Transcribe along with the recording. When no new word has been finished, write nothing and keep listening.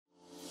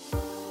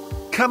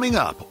Coming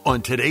up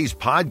on today's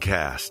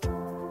podcast.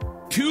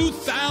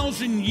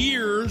 2,000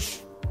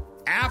 years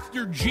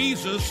after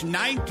Jesus,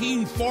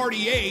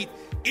 1948,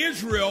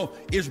 Israel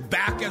is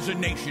back as a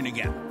nation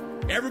again.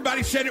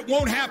 Everybody said it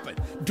won't happen.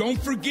 Don't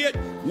forget,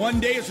 one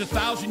day is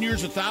 1,000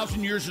 years,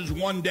 1,000 years is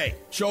one day.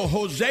 So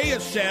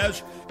Hosea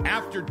says,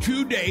 after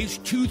 2 days,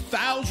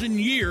 2,000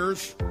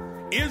 years,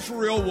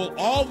 Israel will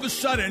all of a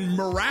sudden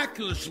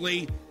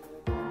miraculously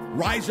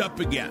rise up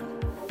again.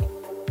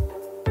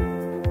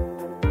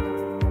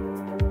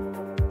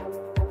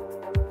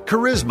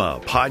 Charisma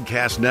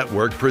Podcast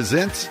Network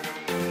presents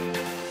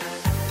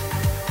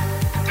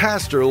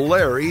Pastor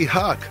Larry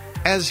Huch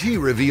as he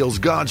reveals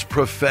God's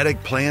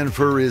prophetic plan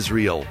for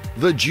Israel,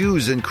 the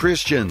Jews and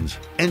Christians,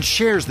 and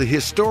shares the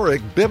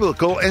historic,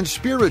 biblical, and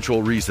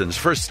spiritual reasons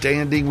for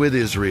standing with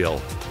Israel.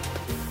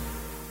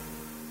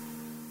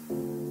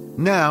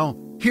 Now,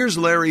 here's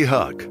Larry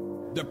Huch.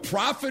 The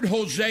prophet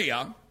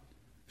Hosea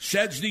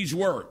says these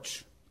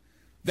words,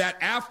 that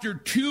after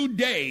 2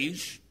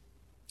 days,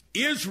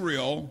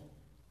 Israel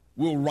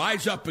will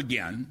rise up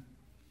again,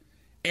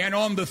 and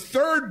on the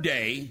third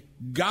day,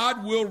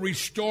 God will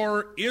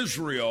restore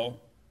Israel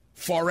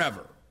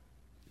forever.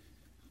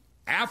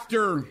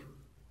 After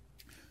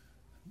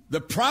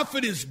the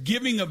prophet is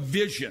giving a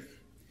vision,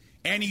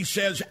 and he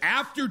says,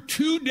 after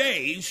 2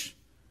 days,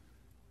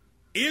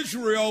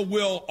 Israel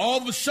will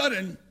all of a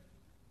sudden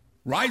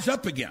rise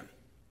up again.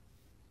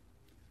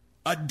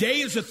 A day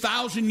is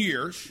 1,000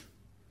 years,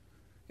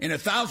 and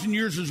 1,000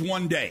 years is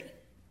one day.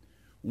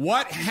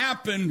 What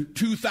happened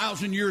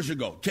 2,000 years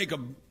ago? Take a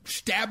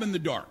stab in the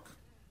dark.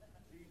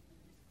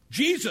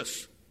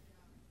 Jesus.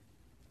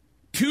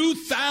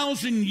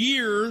 2,000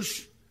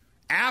 years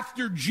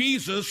after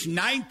Jesus,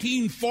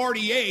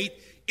 1948,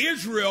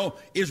 Israel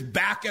is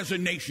back as a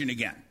nation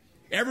again.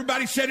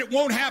 Everybody said it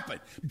won't happen.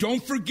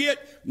 Don't forget,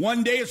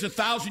 one day is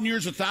 1,000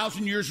 years,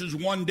 1,000 years is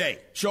one day.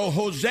 So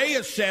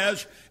Hosea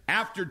says,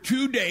 after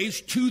 2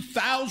 days,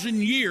 2,000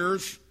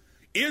 years,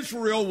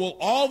 Israel will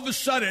all of a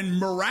sudden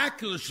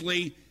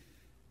miraculously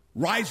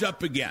rise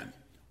up again.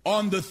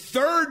 On the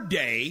third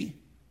day,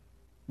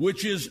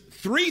 which is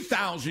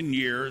 3,000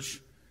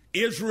 years,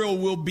 Israel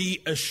will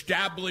be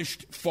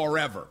established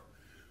forever.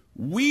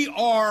 We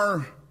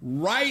are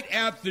right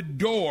at the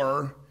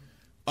door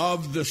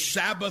of the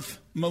Sabbath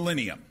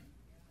millennium.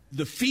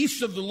 The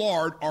feasts of the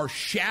Lord are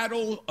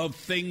shadow of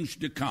things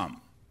to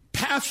come.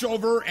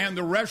 Passover and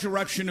the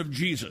resurrection of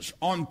Jesus.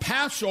 On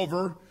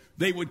Passover,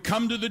 they would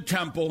come to the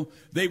temple,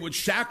 they would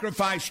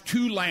sacrifice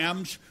 2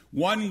 lambs.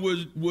 One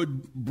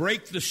would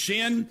break the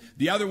sin,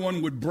 the other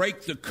one would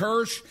break the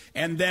curse,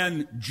 and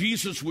then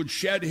Jesus would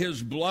shed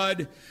his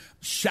blood.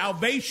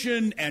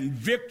 Salvation and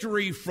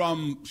victory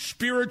from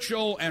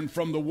spiritual and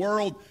from the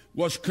world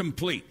was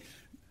complete.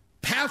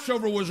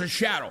 Passover was a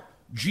shadow.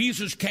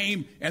 Jesus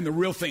came and the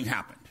real thing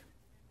happened.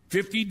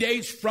 50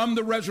 days from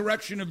the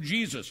resurrection of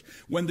Jesus,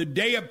 when the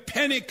day of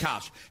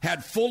Pentecost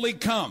had fully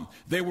come,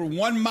 they were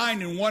one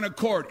mind and one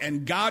accord,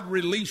 and God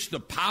released the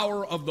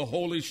power of the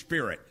Holy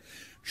Spirit.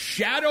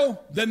 Shadow,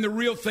 then the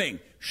real thing.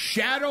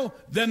 Shadow,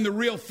 then the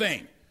real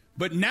thing.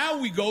 But now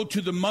we go to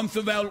the month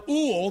of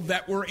Elul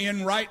that we're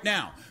in right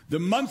now. The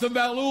month of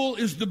Elul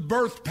is the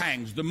birth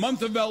pangs. The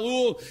month of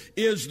Elul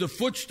is the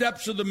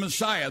footsteps of the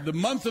Messiah. The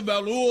month of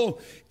Elul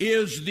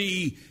is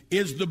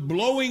the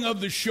blowing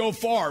of the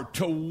shofar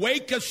to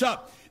wake us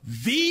up.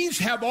 These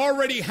have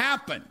already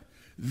happened.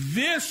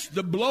 This,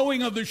 the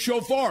blowing of the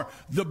shofar,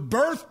 the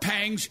birth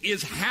pangs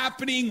is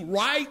happening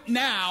right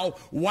now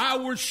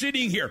while we're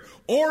sitting here.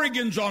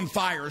 Oregon's on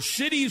fire.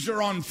 Cities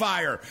are on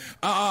fire.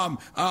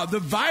 The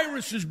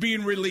virus is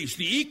being released.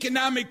 The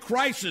economic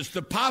crisis,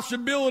 the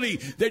possibility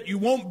that you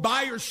won't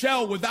buy or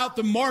sell without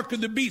the mark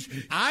of the beast.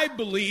 I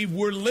believe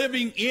we're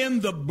living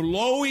in the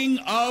blowing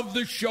of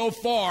the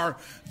shofar,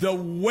 the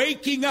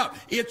waking up.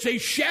 It's a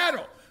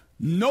shadow.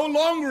 No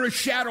longer a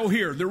shadow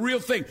here, the real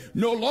thing.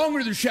 No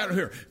longer the shadow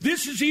here.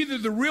 This is either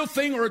the real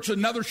thing or it's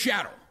another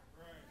shadow.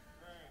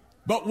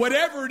 But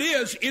whatever it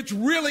is, it's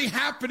really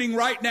happening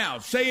right now.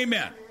 Say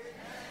amen.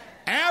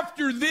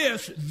 After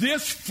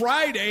this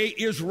Friday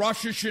is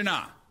Rosh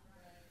Hashanah.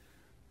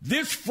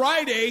 This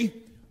Friday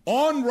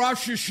on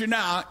Rosh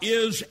Hashanah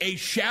is a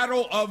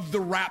shadow of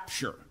the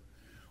rapture.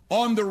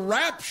 On the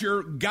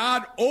rapture,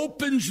 God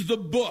opens the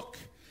book.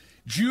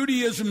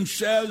 Judaism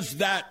says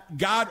that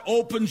God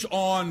opens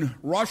on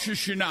Rosh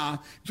Hashanah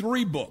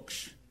 3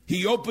 books.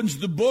 He opens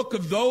the book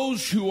of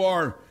those who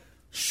are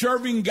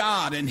serving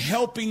God and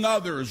helping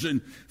others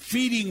and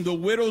feeding the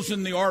widows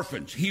and the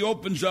orphans. He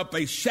opens up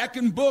a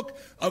second book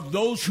of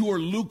those who are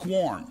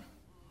lukewarm.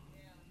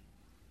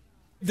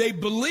 They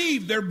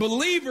believe, they're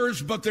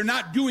believers, but they're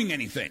not doing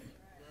anything.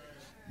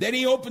 Then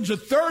he opens a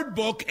third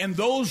book, and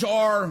those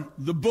are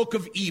the book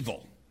of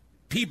evil,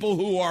 people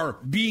who are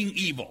being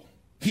evil.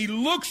 He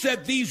looks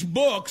at these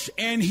books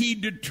and he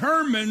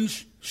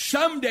determines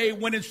someday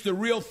when it's the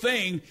real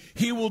thing,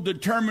 he will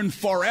determine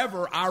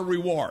forever our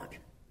reward.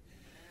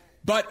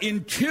 But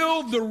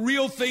until the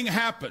real thing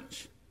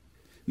happens,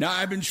 now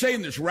I've been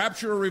saying this,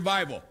 rapture or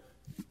revival,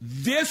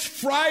 this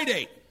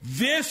Friday,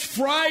 This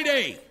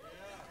Friday,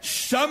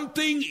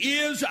 something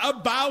is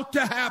about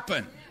to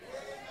happen.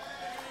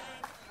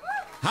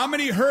 How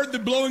many heard the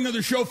blowing of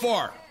the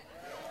shofar?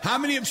 How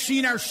many have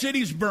seen our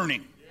cities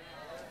burning?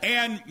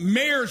 And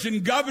mayors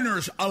and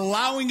governors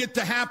allowing it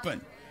to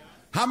happen?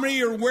 How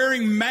many are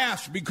wearing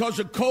masks because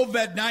of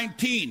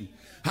COVID-19?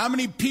 How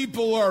many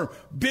people or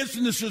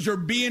businesses are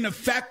being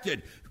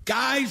affected?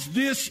 Guys,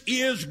 this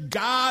is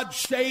God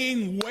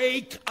saying,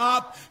 wake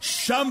up.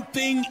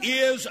 Something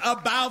is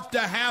about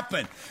to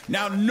happen.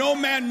 Now, no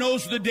man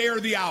knows the day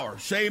or the hour.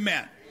 Say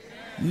amen.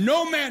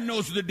 No man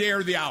knows the day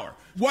or the hour.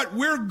 What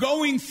we're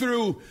going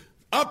through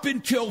up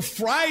until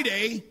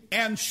Friday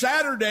and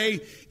Saturday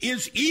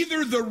is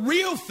either the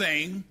real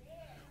thing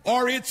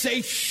or it's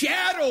a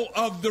shadow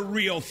of the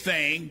real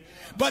thing,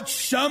 but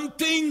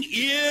something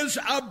is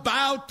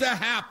about to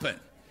happen.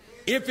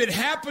 If it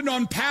happened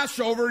on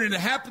Passover and it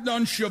happened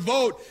on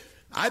Shavuot,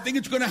 I think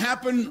it's going to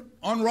happen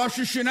on Rosh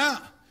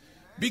Hashanah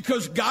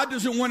because God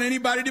doesn't want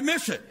anybody to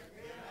miss it.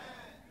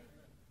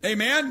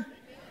 Amen?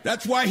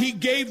 That's why he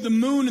gave the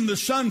moon and the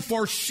sun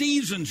for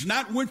seasons,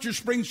 not winter,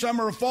 spring,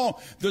 summer, or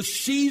fall. The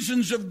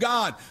seasons of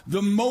God,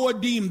 the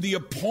Moedim, the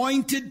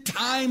appointed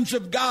times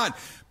of God.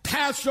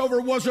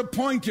 Passover was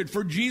appointed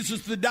for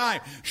Jesus to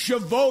die.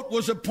 Shavuot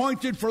was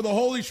appointed for the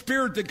Holy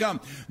Spirit to come.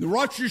 The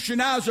Rosh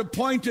Hashanah is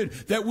appointed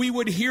that we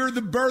would hear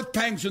the birth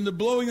pangs and the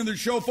blowing of the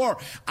shofar.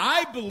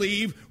 I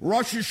believe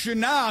Rosh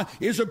Hashanah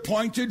is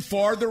appointed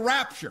for the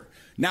rapture.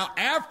 Now,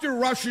 after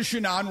Rosh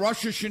Hashanah, and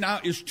Rosh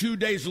Hashanah is 2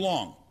 days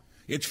long.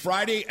 It's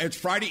Friday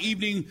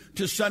evening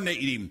to Sunday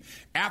evening.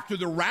 After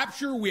the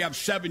rapture, we have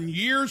 7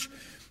 years.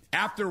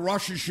 After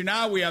Rosh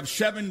Hashanah, we have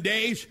 7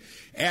 days.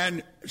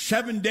 And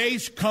 7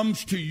 days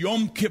comes to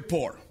Yom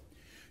Kippur.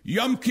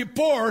 Yom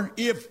Kippur,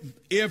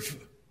 if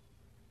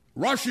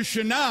Rosh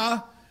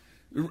Hashanah,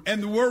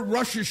 and the word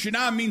Rosh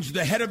Hashanah means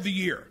the head of the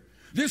year.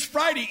 This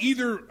Friday,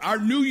 either our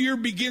new year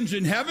begins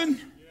in heaven,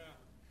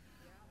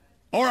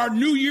 or our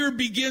new year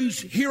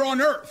begins here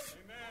on earth.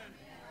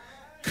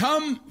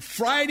 Come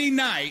Friday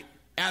night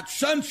at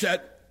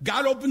sunset,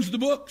 God opens the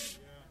books.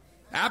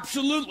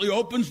 Absolutely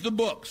opens the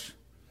books.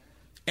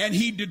 And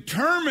he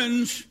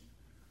determines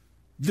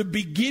the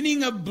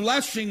beginning of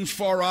blessings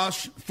for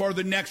us for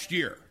the next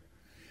year.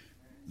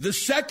 The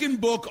second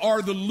book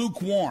are the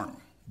lukewarm.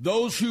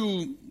 Those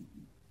who,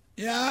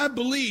 I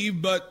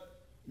believe,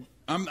 but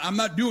I'm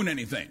not doing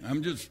anything.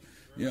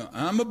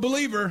 I'm a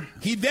believer.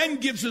 He then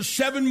gives us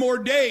 7 more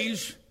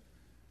days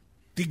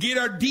to get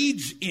our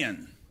deeds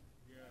in,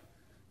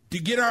 to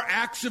get our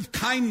acts of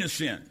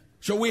kindness in.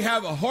 So we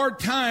have a hard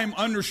time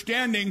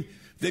understanding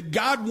that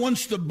God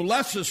wants to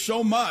bless us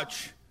so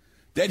much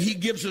that he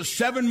gives us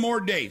 7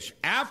 more days.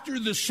 After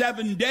the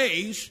 7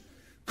 days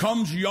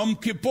comes Yom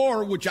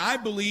Kippur, which I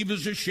believe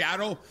is a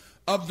shadow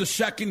of the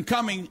second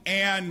coming.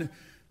 And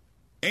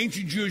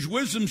ancient Jewish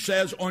wisdom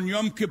says on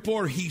Yom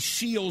Kippur, he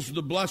seals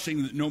the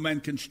blessing that no man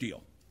can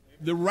steal.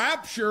 The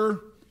rapture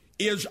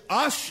is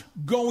us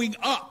going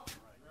up.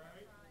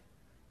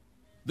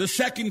 The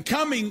second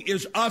coming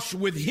is us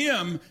with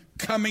him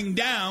coming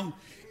down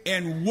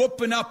and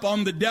whooping up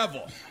on the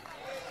devil.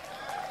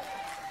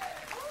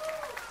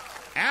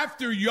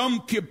 After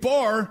Yom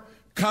Kippur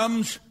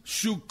comes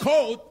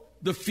Sukkot,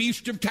 the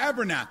Feast of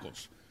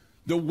Tabernacles,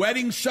 the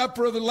wedding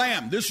supper of the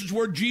Lamb. This is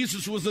where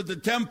Jesus was at the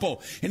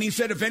temple. And he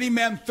said, if any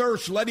man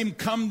thirsts, let him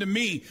come to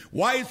me.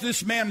 Why is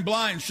this man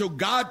blind? So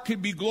God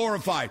could be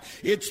glorified.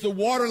 It's the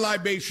water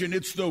libation.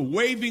 It's the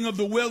waving of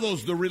the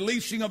willows, the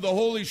releasing of the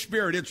Holy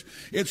Spirit.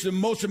 It's the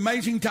most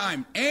amazing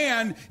time.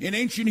 And in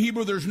ancient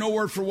Hebrew, there's no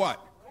word for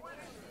what?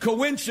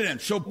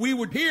 Coincidence. So we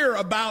would hear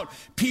about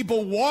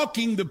people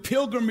walking the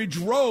pilgrimage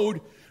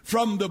road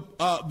from the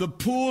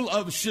pool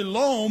of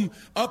Siloam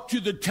up to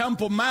the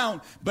Temple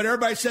Mount, but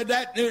everybody said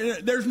that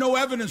there's no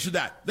evidence of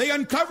that. They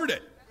uncovered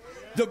it.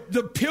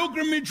 The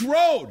pilgrimage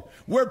road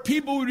where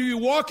people would be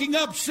walking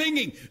up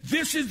singing,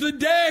 this is the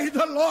day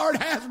the Lord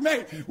has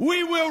made.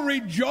 We will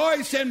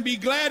rejoice and be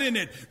glad in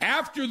it.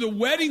 After the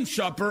wedding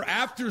supper,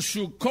 after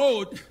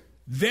Sukkot,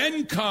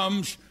 then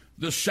comes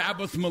the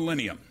Sabbath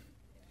millennium.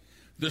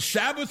 The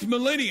Sabbath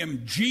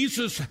millennium,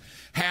 Jesus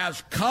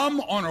has come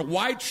on a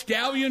white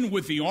stallion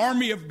with the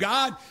army of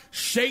God.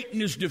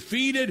 Satan is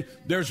defeated.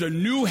 There's a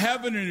new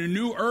heaven and a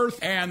new earth,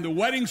 and the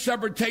wedding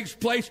supper takes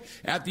place.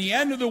 At the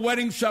end of the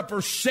wedding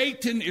supper,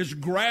 Satan is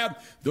grabbed.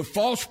 The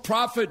false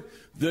prophet,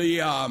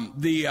 the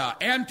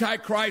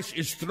Antichrist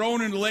is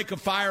thrown in the lake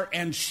of fire,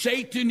 and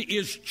Satan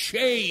is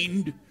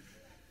chained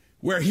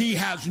where he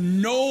has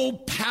no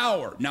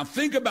power. Now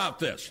think about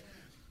this.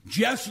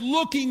 Just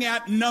looking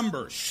at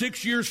numbers,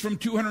 6 years from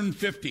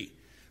 250,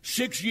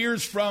 6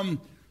 years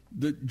from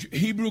the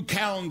Hebrew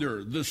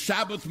calendar, the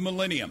Sabbath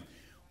millennium.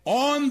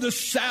 On the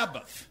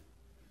Sabbath,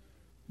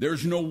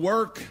 there's no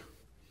work.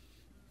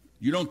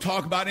 You don't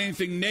talk about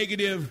anything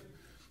negative.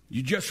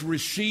 You just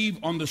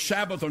receive on the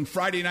Sabbath, on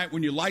Friday night,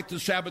 when you light the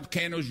Sabbath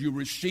candles, you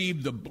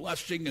receive the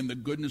blessing and the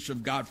goodness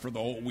of God for the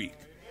whole week.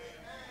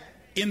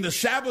 In the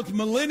Sabbath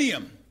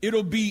millennium,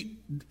 it'll be,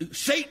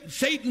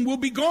 Satan will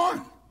be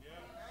gone.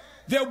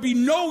 there'll be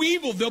no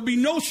evil, there'll be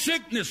no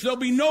sickness, there'll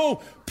be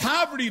no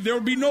poverty,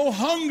 there'll be no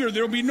hunger,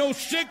 there'll be no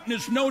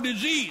sickness, no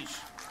disease.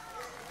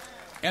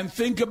 And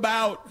think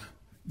about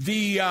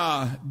the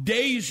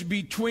days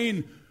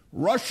between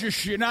Rosh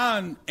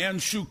Hashanah and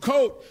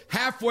Sukkot,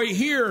 halfway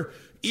here.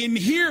 In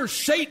here,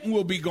 Satan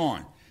will be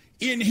gone.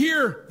 In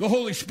here, the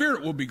Holy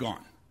Spirit will be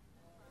gone.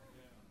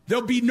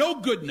 There'll be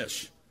no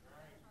goodness,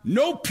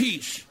 no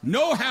peace,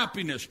 no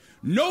happiness,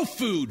 no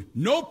food,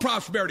 no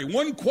prosperity.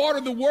 1/4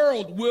 of the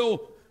world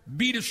will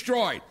be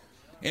destroyed.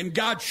 And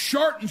God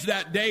shortens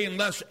that day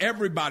unless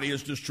everybody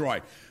is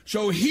destroyed.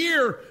 So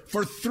here,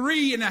 for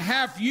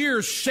 3.5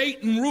 years,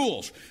 Satan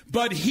rules.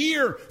 But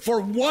here,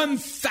 for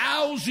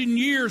 1,000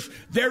 years,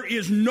 there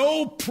is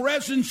no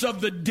presence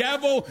of the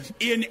devil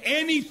in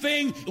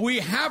anything. We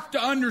have to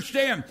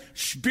understand,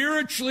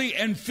 spiritually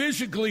and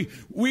physically,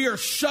 we are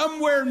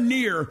somewhere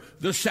near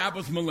the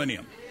Sabbath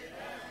millennium.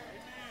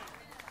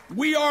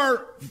 We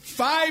are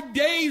 5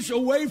 days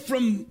away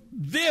from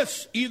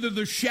this, either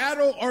the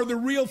shadow or the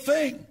real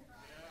thing.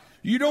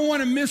 You don't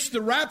want to miss the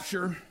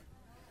rapture,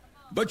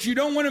 but you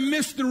don't want to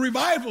miss the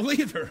revival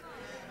either.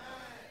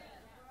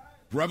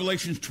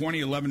 Revelations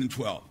 20:11 and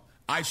 12.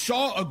 I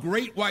saw a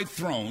great white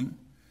throne,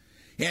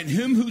 and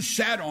him who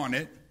sat on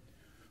it,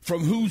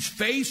 from whose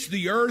face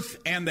the earth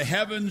and the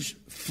heavens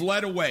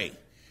fled away,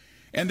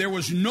 and there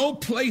was no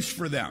place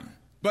for them.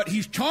 But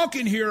he's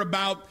talking here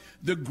about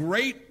the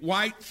great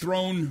white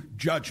throne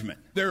judgment.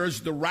 There is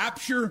the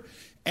rapture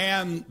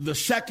and the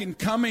second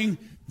coming.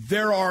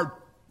 There are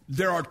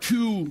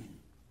two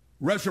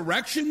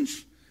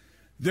resurrections.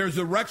 There's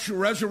the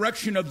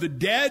resurrection of the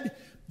dead,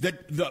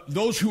 that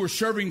those who are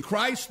serving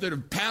Christ that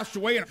have passed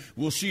away. And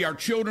we'll see our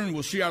children,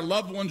 we'll see our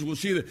loved ones, we'll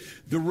see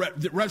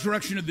the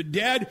resurrection of the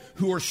dead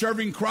who are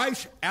serving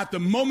Christ. At the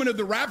moment of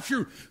the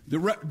rapture,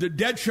 the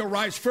dead shall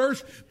rise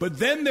first. But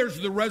then there's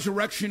the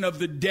resurrection of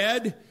the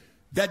dead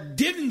that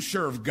didn't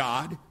serve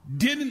God,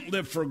 didn't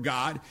live for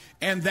God,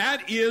 and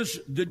that is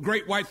the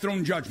great white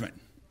throne judgment.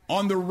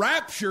 On the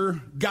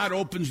rapture, God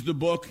opens the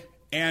book,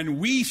 and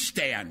we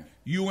stand,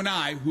 you and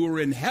I, who are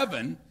in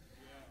heaven,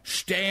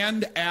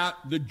 stand at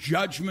the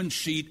judgment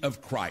seat of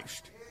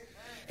Christ.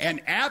 And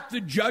at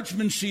the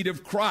judgment seat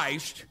of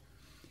Christ,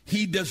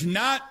 he does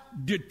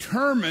not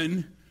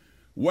determine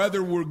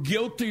whether we're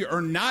guilty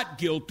or not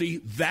guilty.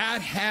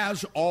 That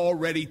has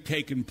already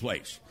taken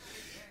place.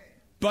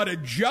 But a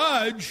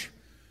judge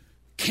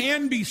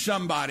can be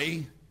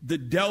somebody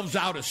that delves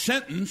out a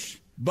sentence,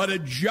 but a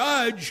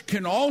judge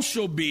can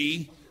also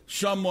be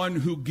someone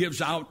who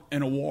gives out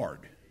an award.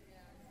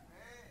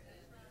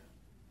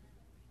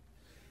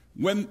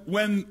 When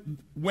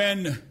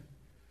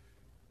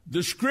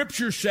the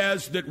scripture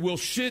says that we'll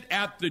sit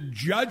at the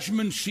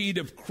judgment seat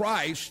of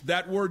Christ,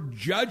 that word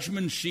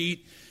judgment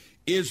seat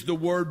is the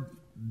word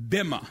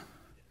bema.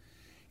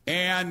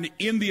 And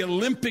in the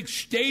Olympic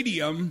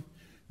Stadium,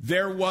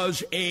 there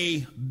was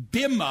a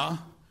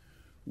bema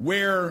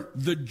where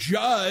the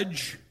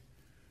judge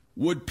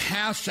would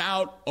pass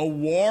out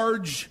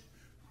awards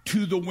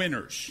to the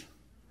winners.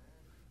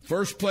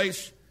 First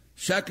place,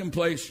 second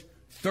place,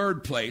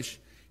 third place.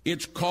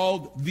 It's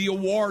called the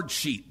award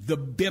seat, the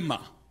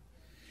bema.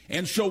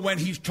 And so when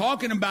he's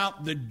talking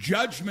about the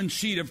judgment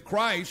seat of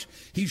Christ,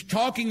 he's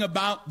talking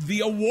about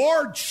the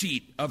award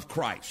seat of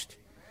Christ.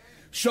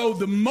 So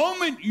the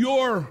moment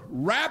you're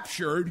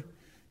raptured,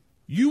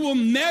 you will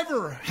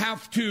never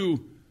have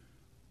to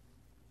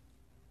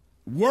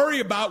worry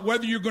about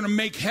whether you're going to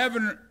make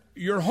heaven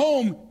your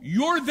home.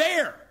 You're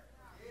there.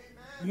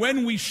 Amen.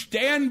 When we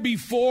stand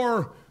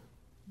before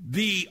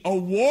the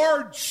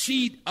award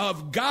seat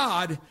of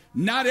God,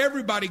 not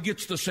everybody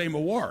gets the same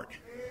award.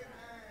 Amen.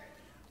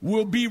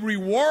 We'll be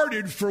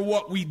rewarded for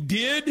what we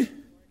did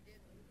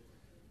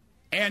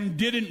and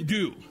didn't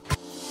do.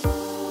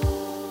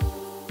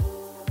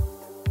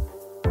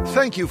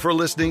 Thank you for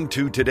listening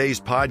to today's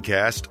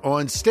podcast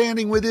on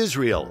Standing with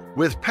Israel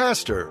with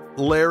Pastor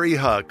Larry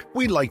Huck.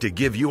 We'd like to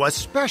give you a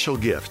special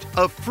gift,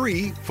 a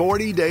free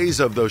 40 Days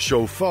of the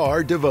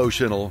Shofar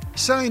devotional.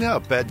 Sign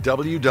up at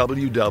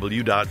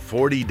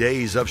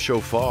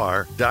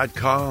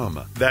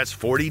www.40daysofshofar.com. That's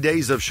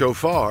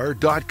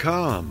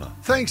 40daysofshofar.com.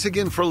 Thanks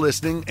again for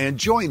listening, and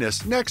join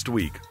us next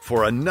week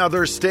for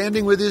another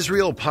Standing with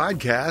Israel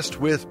podcast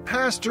with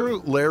Pastor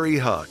Larry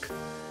Huck.